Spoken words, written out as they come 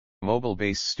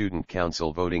Mobile-based Student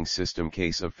Council Voting System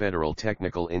Case of Federal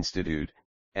Technical Institute,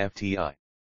 FTI.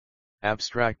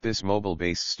 Abstract. This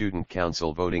mobile-based Student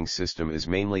Council voting system is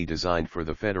mainly designed for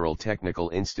the Federal Technical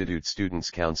Institute Students'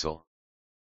 Council.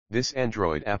 This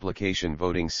Android application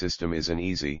voting system is an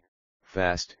easy,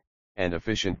 fast, and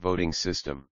efficient voting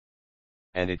system.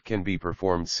 And it can be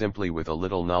performed simply with a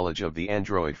little knowledge of the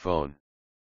Android phone.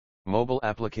 Mobile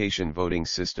application voting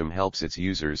system helps its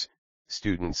users,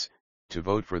 students, to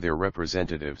vote for their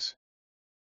representatives.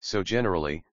 So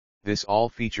generally, all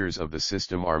features of the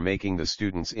system are making the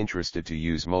students interested to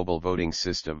use mobile voting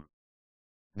system.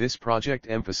 This project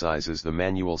emphasizes the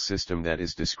manual system that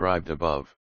is described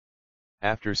above.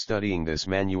 After studying this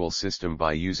manual system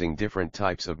by using different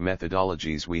types of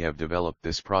methodologies, we have developed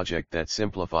this project that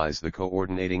simplifies the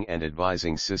coordinating and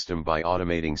advising system by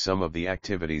automating some of the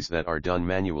activities that are done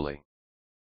manually.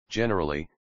 Generally,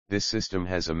 this system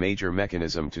has a major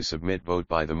mechanism to submit vote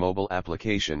by the mobile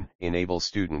application, enable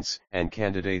students and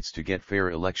candidates to get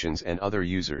fair elections and other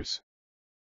users.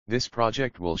 This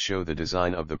project will show the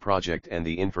design of the project and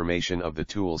the information of the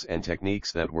tools and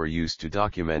techniques that were used to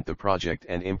document the project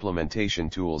and implementation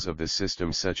tools of the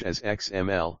system such as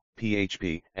XML,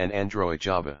 PHP, and Android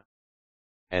Java.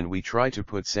 And we try to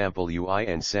put sample UI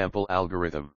and sample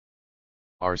algorithm.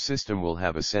 Our system will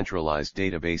have a centralized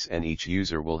database and each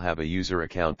user will have a user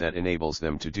account that enables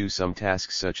them to do some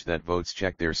tasks such that votes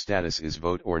check their status is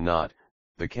vote or not.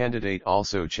 The candidate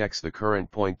also checks the current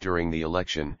point during the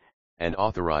election, and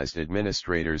authorized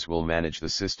administrators will manage the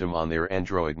system on their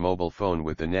Android mobile phone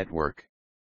with the network.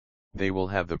 They will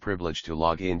have the privilege to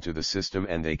log into the system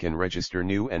and they can register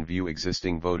new and view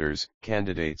existing voters,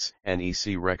 candidates, and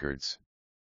EC records.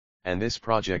 And this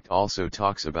project also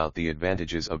talks about the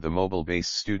advantages of the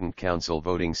mobile-based student council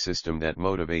voting system that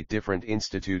motivate different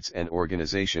institutes and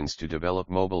organizations to develop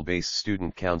mobile-based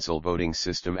student council voting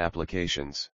system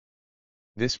applications.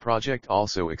 This project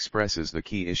also expresses the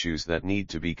key issues that need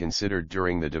to be considered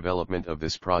during the development of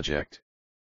this project.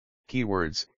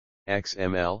 Keywords: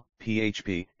 XML,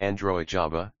 PHP, Android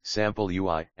Java, sample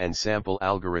UI, and sample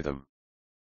algorithm.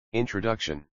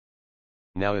 Introduction.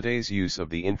 Nowadays, use of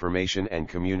the information and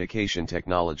communication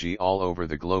technology all over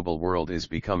the global world is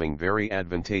becoming very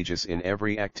advantageous in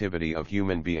every activity of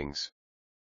human beings.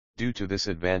 Due to this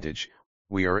advantage,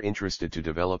 we are interested to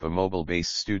develop a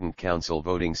mobile-based student council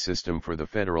voting system for the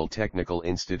Federal Technical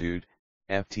Institute,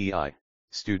 FTI.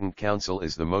 Student council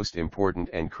is the most important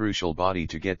and crucial body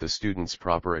to get the students'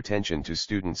 proper attention to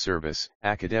student service,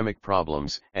 academic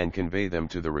problems, and convey them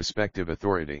to the respective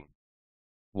authority.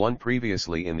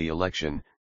 Previously in the election,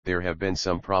 there have been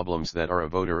some problems that a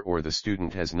voter or the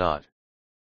student has not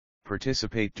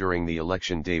participate during the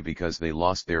election day because they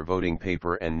lost their voting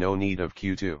paper and no need of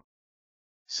Q2.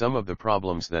 Some of the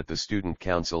problems that the student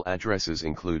council addresses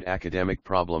include academic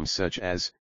problems such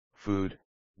as food,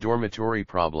 dormitory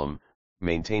problem,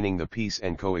 maintaining the peace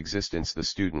and coexistence the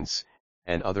students,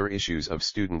 and other issues of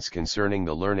students concerning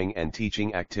the learning and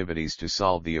teaching activities. To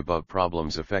solve the above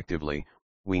problems effectively,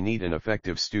 we need an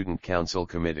effective student council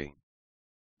committee.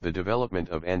 The development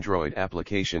of Android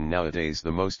application nowadays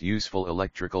the most useful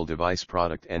electrical device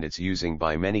product and it's using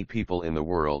by many people in the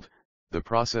world. The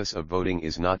process of voting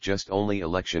is not just only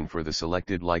election for the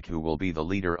selected like who will be the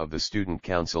leader of the student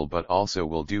council but also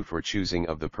will do for choosing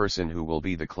of the person who will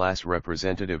be the class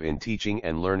representative in teaching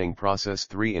and learning process.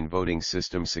 3. In voting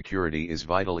system security is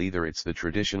vital. Either it's the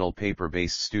traditional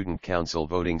paper-based student council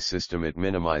voting system, it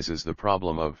minimizes the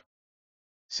problem of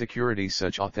security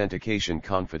such authentication,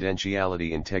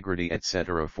 confidentiality, integrity,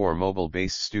 etc. For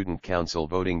mobile-based student council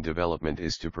voting development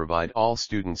is to provide all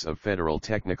students of Federal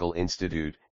Technical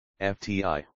Institute,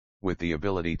 FTI, with the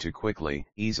ability to quickly,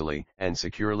 easily, and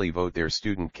securely vote their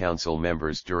student council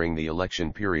members during the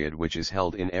election period, which is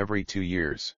held in every 2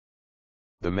 years.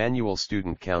 The manual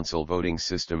student council voting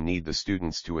system need the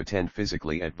students to attend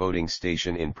physically at voting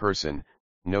station in person.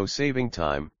 No saving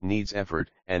time, needs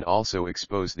effort, and also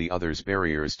expose the others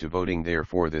barriers to voting.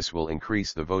 Therefore this will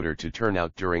increase the voter to turn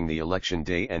out during the election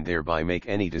day and thereby make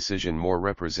any decision more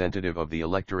representative of the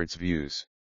electorate's views.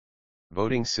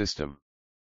 Voting system.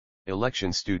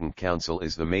 Election student council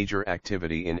is the major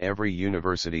activity in every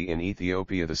university in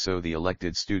Ethiopia. So the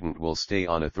elected student will stay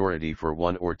on authority for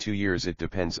 1 or 2 years. It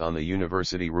depends on the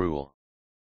university rule.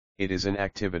 It is an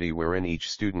activity wherein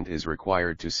each student is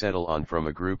required to settle on from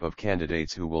a group of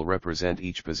candidates who will represent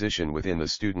each position within the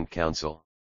student council.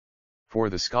 For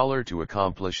the scholar to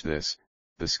accomplish this,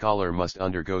 the scholar must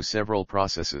undergo several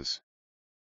processes.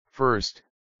 First,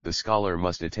 the scholar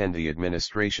must attend the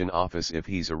administration office if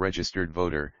he's a registered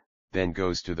voter, then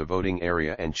goes to the voting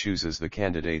area and chooses the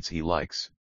candidates he likes.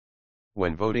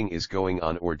 When voting is going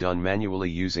on or done manually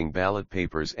using ballot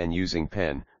papers and using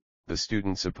pen, the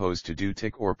student supposed to do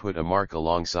tick or put a mark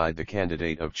alongside the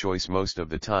candidate of choice. Most of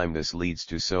the time this leads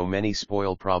to so many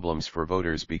spoil problems for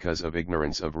voters because of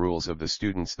ignorance of rules of the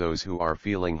students. Those who are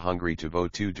feeling hungry to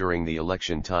vote too during the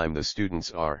election time, the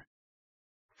students are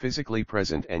physically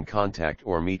present and contact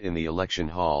or meet in the election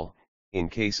hall. In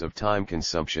case of time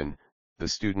consumption, the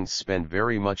students spend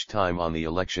very much time on the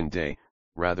election day,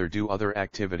 rather do other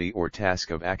activity or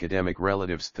task of academic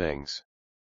relatives things.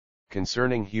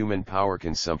 Concerning human power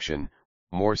consumption,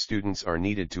 more students are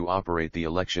needed to operate the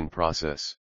election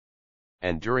process.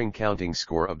 And during counting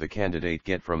score of the candidate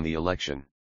get from the election.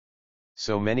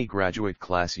 So many graduate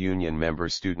class union member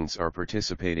students are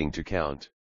participating to count.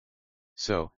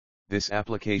 So, this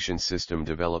application system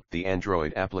developed the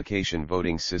Android application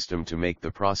voting system to make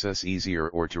the process easier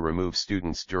or to remove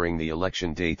students during the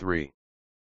election day 3.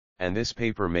 And this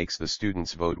paper makes the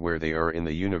students vote where they are in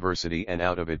the university and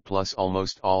out of it, plus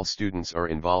almost all students are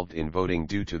involved in voting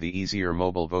due to the easier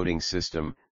mobile voting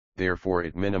system, therefore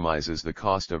it minimizes the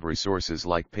cost of resources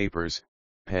like papers,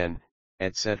 pen,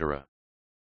 etc.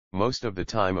 Most of the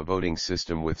time a voting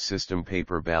system with system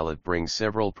paper ballot brings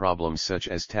several problems such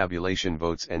as tabulation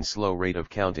votes and slow rate of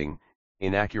counting,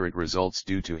 inaccurate results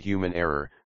due to human error,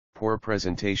 poor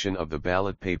presentation of the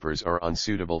ballot papers are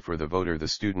unsuitable for the voter. The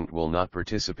student will not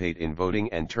participate in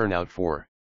voting and turn out for.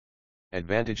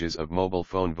 Advantages of mobile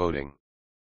phone voting.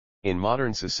 In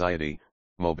modern society,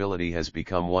 mobility has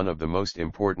become one of the most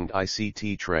important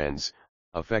ICT trends,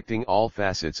 affecting all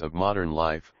facets of modern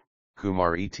life.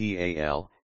 Kumar et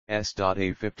al.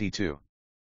 S.A52.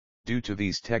 Due to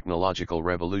these technological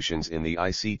revolutions in the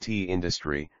ICT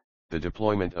industry, the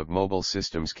deployment of mobile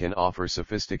systems can offer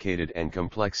sophisticated and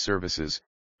complex services,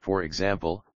 for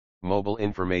example, mobile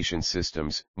information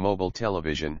systems, mobile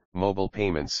television, mobile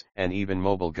payments, and even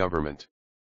mobile government.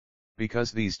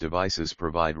 Because these devices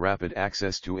provide rapid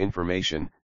access to information,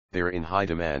 they're in high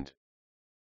demand.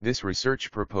 This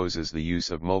research proposes the use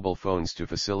of mobile phones to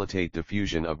facilitate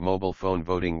diffusion of mobile phone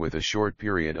voting with a short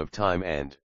period of time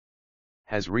and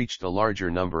has reached a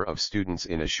larger number of students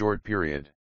in a short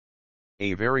period.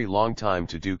 A very long time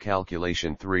to do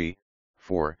calculation 3,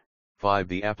 4, 5.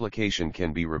 The application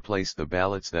can be replaced the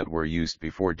ballots that were used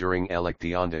before during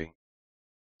election day.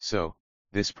 So,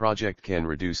 this project can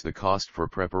reduce the cost for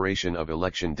preparation of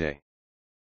election day.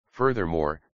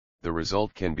 Furthermore, the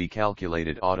result can be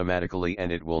calculated automatically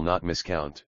and it will not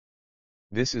miscount.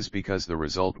 This is because the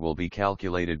result will be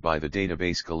calculated by the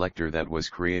database collector that was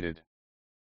created.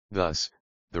 Thus,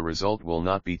 the result will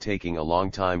not be taking a long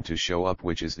time to show up,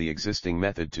 which is the existing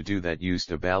method to do that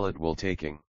used a ballot will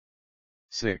taking.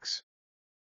 6.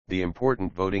 The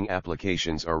important voting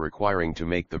applications are requiring to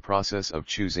make the process of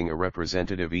choosing a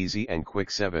representative easy and quick.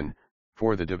 7.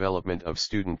 For the development of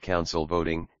student council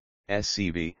voting,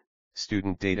 SCV,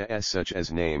 student data such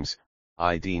as names,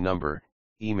 ID number,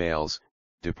 emails,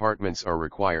 departments are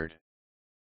required.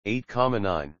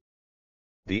 8,9.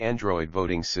 The Android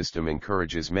voting system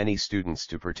encourages many students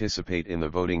to participate in the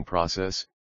voting process,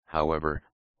 however,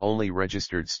 only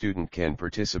registered student can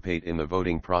participate in the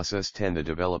voting process. 10. The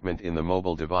development in the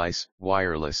mobile device,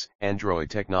 wireless, Android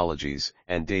technologies,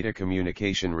 and data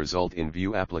communication result in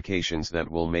view applications that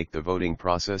will make the voting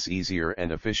process easier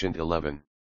and efficient. 11.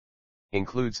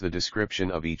 Includes the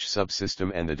description of each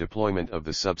subsystem and the deployment of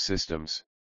the subsystems.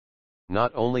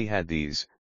 Not only had these,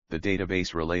 the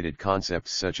database-related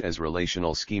concepts such as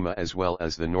relational schema as well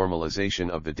as the normalization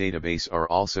of the database are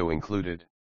also included.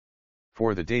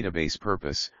 For the database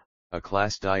purpose, a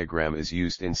class diagram is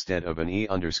used instead of an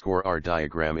E_R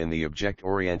diagram in the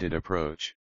object-oriented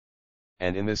approach.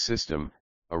 And in this system,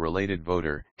 a related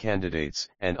voter, candidates,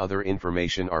 and other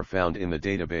information are found in the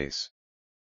database.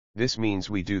 This means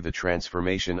we do the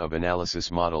transformation of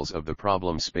analysis models of the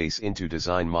problem space into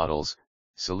design models,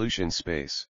 solution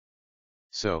space.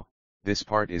 So, this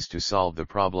part is to solve the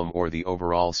problem or the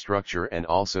overall structure, and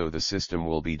also the system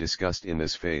will be discussed in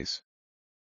this phase.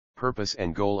 Purpose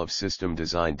and goal of system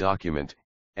design document,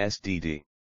 SDD.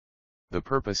 The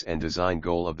purpose and design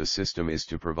goal of the system is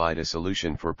to provide a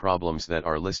solution for problems that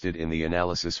are listed in the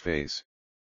analysis phase.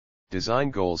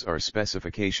 Design goals are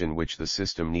specification which the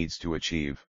system needs to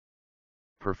achieve.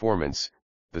 Performance,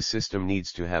 the system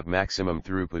needs to have maximum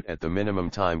throughput at the minimum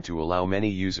time to allow many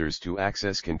users to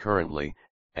access concurrently,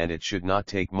 and it should not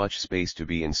take much space to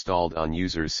be installed on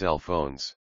users' cell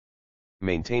phones.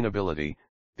 Maintainability,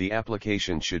 the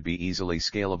application should be easily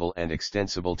scalable and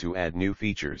extensible to add new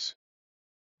features.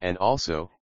 And also,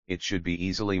 it should be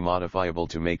easily modifiable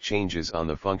to make changes on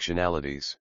the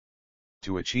functionalities.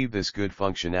 To achieve this, good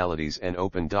functionalities and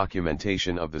open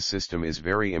documentation of the system is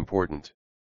very important.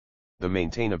 The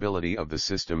maintainability of the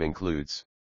system includes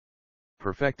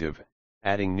perfective,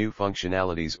 adding new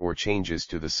functionalities or changes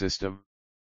to the system.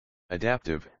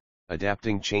 Adaptive,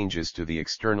 adapting changes to the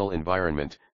external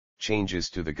environment, changes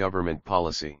to the government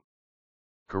policy.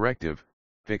 Corrective,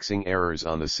 fixing errors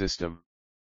on the system.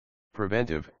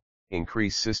 Preventive,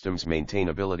 increase system's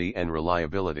maintainability and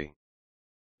reliability.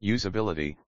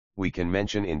 Usability, we can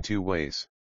mention in two ways.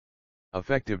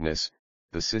 Effectiveness,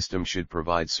 the system should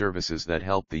provide services that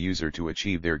help the user to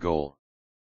achieve their goal.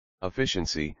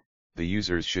 Efficiency, the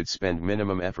users should spend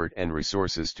minimum effort and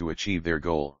resources to achieve their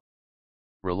goal.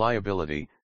 Reliability,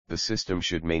 the system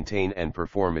should maintain and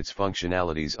perform its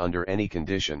functionalities under any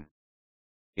condition.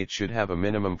 It should have a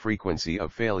minimum frequency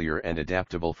of failure and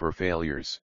adaptable for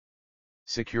failures.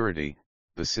 Security,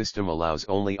 the system allows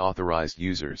only authorized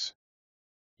users.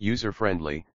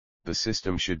 User-friendly, the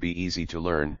system should be easy to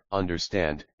learn,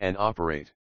 understand, and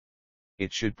operate.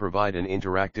 It should provide an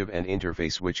interactive and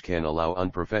interface which can allow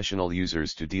unprofessional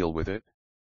users to deal with it.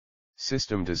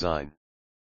 System design.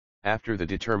 After the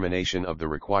determination of the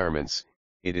requirements,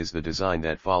 it is the design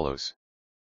that follows.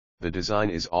 The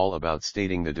design is all about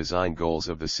stating the design goals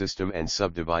of the system and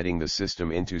subdividing the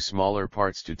system into smaller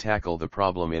parts to tackle the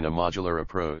problem in a modular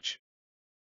approach.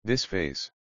 This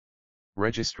phase.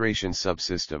 Registration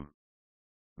subsystem.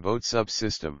 Vote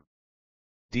subsystem.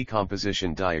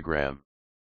 Decomposition diagram.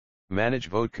 Manage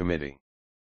vote committee.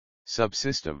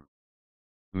 Subsystem.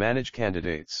 Manage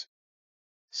candidates.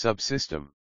 Subsystem.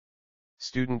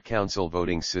 Student council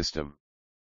voting system.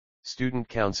 Student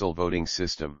council voting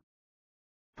system.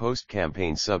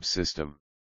 Post-campaign subsystem.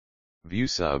 View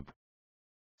sub.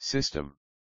 System.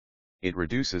 It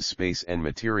reduces space and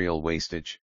material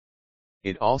wastage.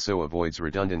 It also avoids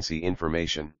redundancy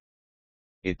information.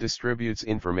 It distributes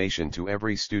information to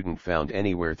every student found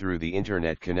anywhere through the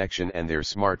internet connection and their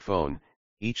smartphone.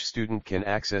 Each student can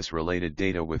access related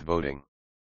data with voting.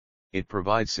 It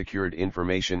provides secured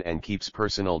information and keeps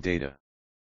personal data.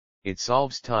 It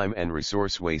solves time and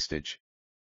resource wastage.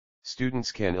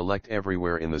 Students can elect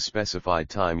everywhere in the specified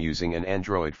time using an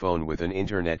Android phone with an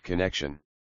internet connection.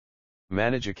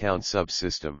 Manage account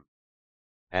subsystem.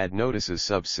 Add notices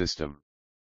subsystem.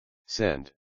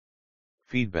 Send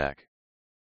feedback.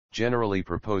 Generally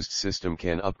proposed system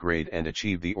can upgrade and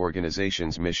achieve the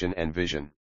organization's mission and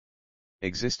vision.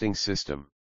 Existing system.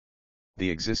 The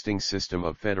existing system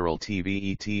of Federal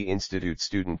TVET Institute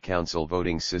Student Council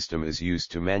voting system is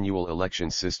used to manual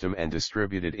election system and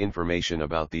distributed information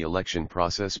about the election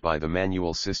process by the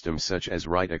manual system, such as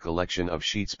write a collection of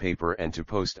sheets paper and to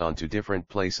post onto different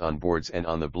place on boards and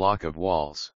on the block of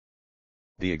walls.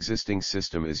 The existing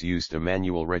system is used to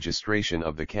manual registration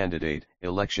of the candidate,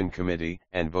 election committee,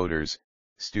 and voters,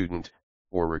 student,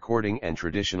 or recording and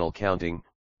traditional counting,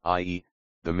 i.e.,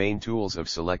 the main tools of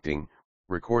selecting,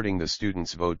 recording the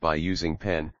student's vote by using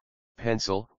pen,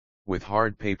 pencil, with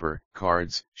hard paper,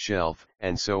 cards, shelf,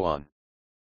 and so on.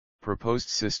 Proposed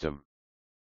system.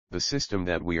 The system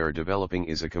that we are developing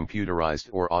is a computerized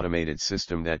or automated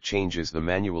system that changes the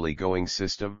manually going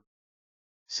system.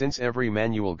 Since every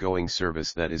manual going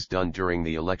service that is done during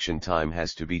the election time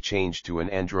has to be changed to an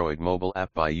Android mobile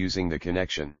app by using the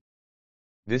connection.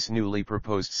 This newly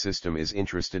proposed system is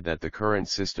interested that the current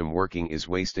system working is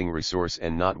wasting resource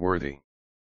and not worthy.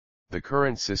 The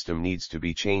current system needs to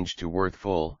be changed to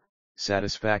worthful,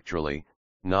 satisfactorily,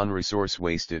 non-resource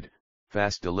wasted,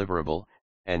 fast deliverable,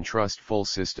 and trustful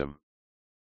system.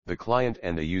 The client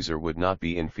and the user would not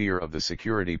be in fear of the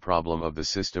security problem of the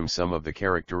system. Some of the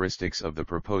characteristics of the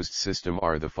proposed system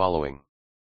are the following.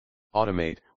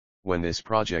 Automate. When this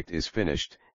project is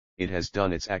finished, it has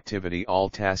done its activity, all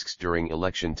tasks during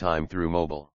election time through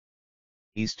mobile.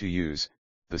 Ease to use.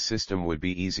 The system would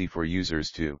be easy for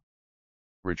users to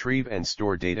retrieve and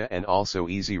store data and also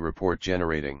easy report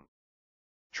generating.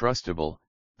 Trustable.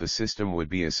 The system would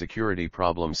be a security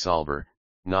problem solver,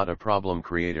 not a problem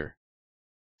creator.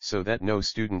 So that no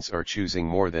students are choosing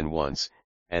more than once,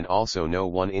 and also no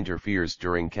one interferes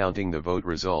during counting the vote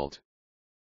result.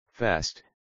 Fast,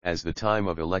 as the time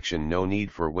of election no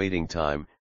need for waiting time,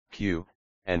 queue,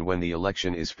 and when the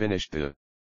election is finished the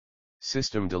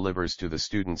system delivers to the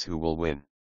students who will win.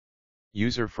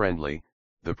 User-friendly.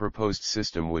 The proposed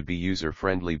system would be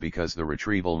user-friendly because the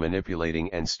retrieval,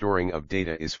 manipulating and storing of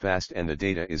data is fast and the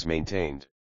data is maintained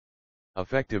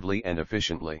effectively and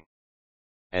efficiently.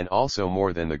 And also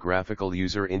more than the graphical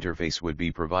user interface would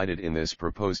be provided in this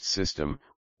proposed system,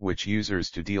 which users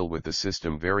to deal with the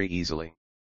system very easily.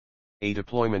 A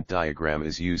deployment diagram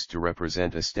is used to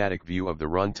represent a static view of the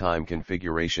runtime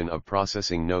configuration of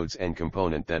processing nodes and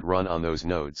component that run on those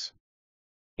nodes.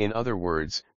 In other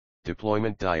words,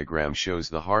 deployment diagram shows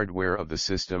the hardware of the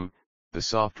system, the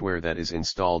software that is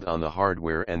installed on the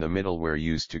hardware and the middleware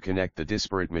used to connect the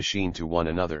disparate machine to one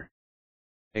another.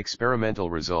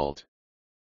 Experimental result.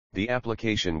 The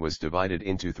application was divided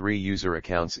into 3 user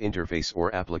accounts interface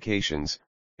or applications,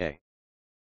 A.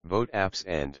 Vote apps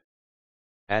and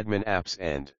Admin apps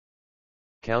and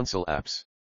Council apps.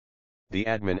 The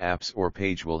admin apps or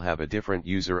page will have a different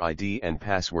user ID and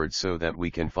password so that we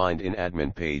can find in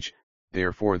admin page,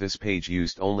 therefore this page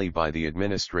used only by the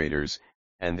administrators,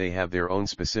 and they have their own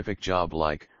specific job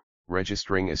like,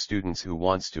 registering a students who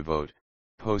wants to vote,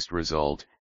 post result,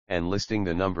 and listing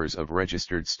the numbers of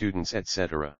registered students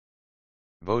etc.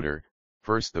 Voter,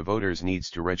 first the voters needs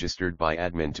to registered by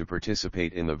admin to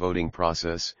participate in the voting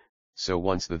process, so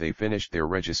once they finished their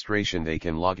registration they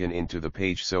can log in into the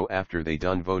page, so after they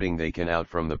done voting they can out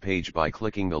from the page by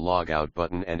clicking the logout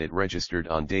button and it registered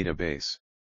on database.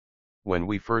 When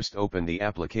we first open the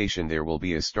application there will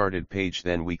be a started page,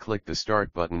 then we click the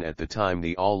start button. At the time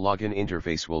the all login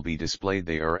interface will be displayed.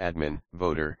 They are admin,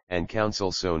 voter, and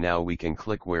council, so now we can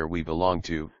click where we belong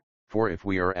to. For if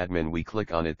we are admin we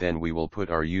click on it, then we will put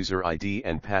our user ID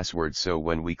and password, so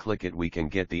when we click it we can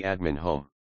get the admin home.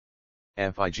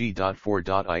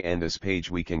 FIG.4.in this page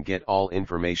we can get all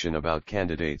information about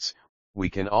candidates. We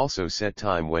can also set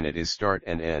time when it is start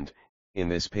and end. In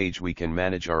this page we can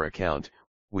manage our account.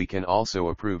 We can also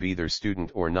approve either student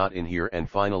or not in here, and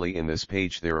finally in this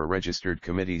page there are registered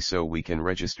committees, so we can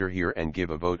register here and give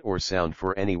a vote or sound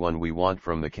for anyone we want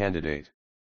from the candidate.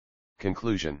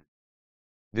 Conclusion.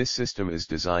 This system is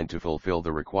designed to fulfill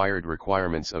the required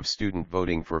requirements of student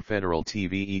voting for Federal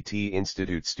TVET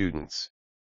Institute students.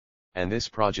 And this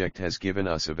project has given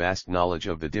us a vast knowledge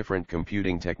of the different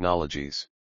computing technologies.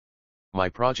 My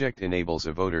project enables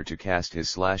a voter to cast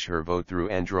his/her vote through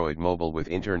Android mobile with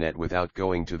internet without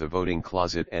going to the voting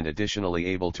closet, and additionally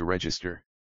able to register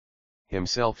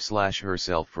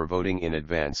himself/herself for voting in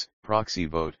advance. Proxy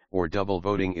vote or double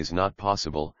voting is not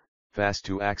possible, fast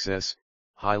to access,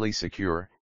 highly secure,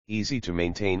 easy to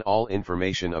maintain all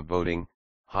information of voting,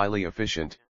 highly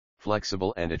efficient,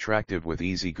 flexible and attractive with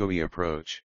easy GUI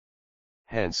approach.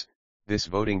 Hence, this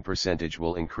voting percentage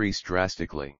will increase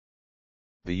drastically.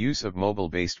 The use of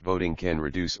mobile-based voting can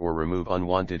reduce or remove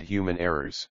unwanted human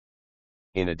errors.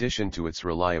 In addition to its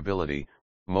reliability,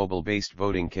 mobile-based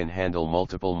voting can handle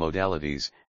multiple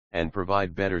modalities, and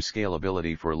provide better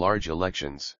scalability for large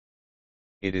elections.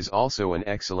 It is also an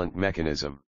excellent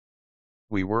mechanism.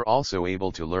 We were also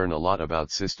able to learn a lot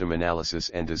about system analysis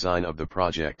and design of the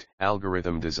project,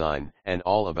 algorithm design, and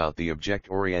all about the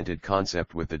object-oriented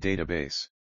concept with the database.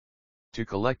 To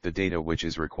collect the data which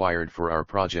is required for our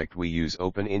project we use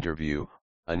open interview,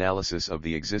 analysis of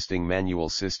the existing manual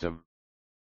system.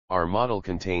 Our model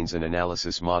contains an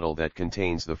analysis model that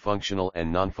contains the functional and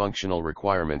non-functional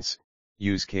requirements,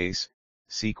 use case,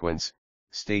 sequence,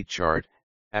 state chart,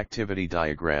 activity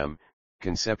diagram,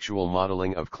 conceptual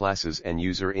modeling of classes and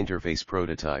user interface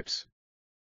prototypes.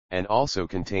 And also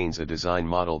contains a design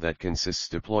model that consists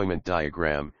deployment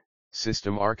diagram,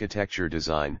 system architecture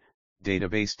design,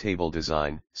 database table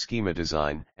design, schema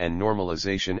design, and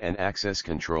normalization and access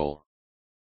control.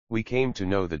 We came to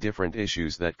know the different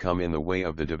issues that come in the way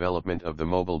of the development of the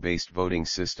mobile-based voting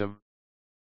system.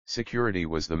 Security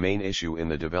was the main issue in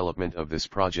the development of this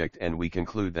project, and we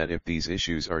conclude that if these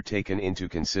issues are taken into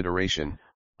consideration,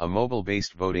 a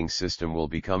mobile-based voting system will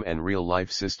become an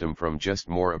real-life system from just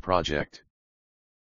more a project.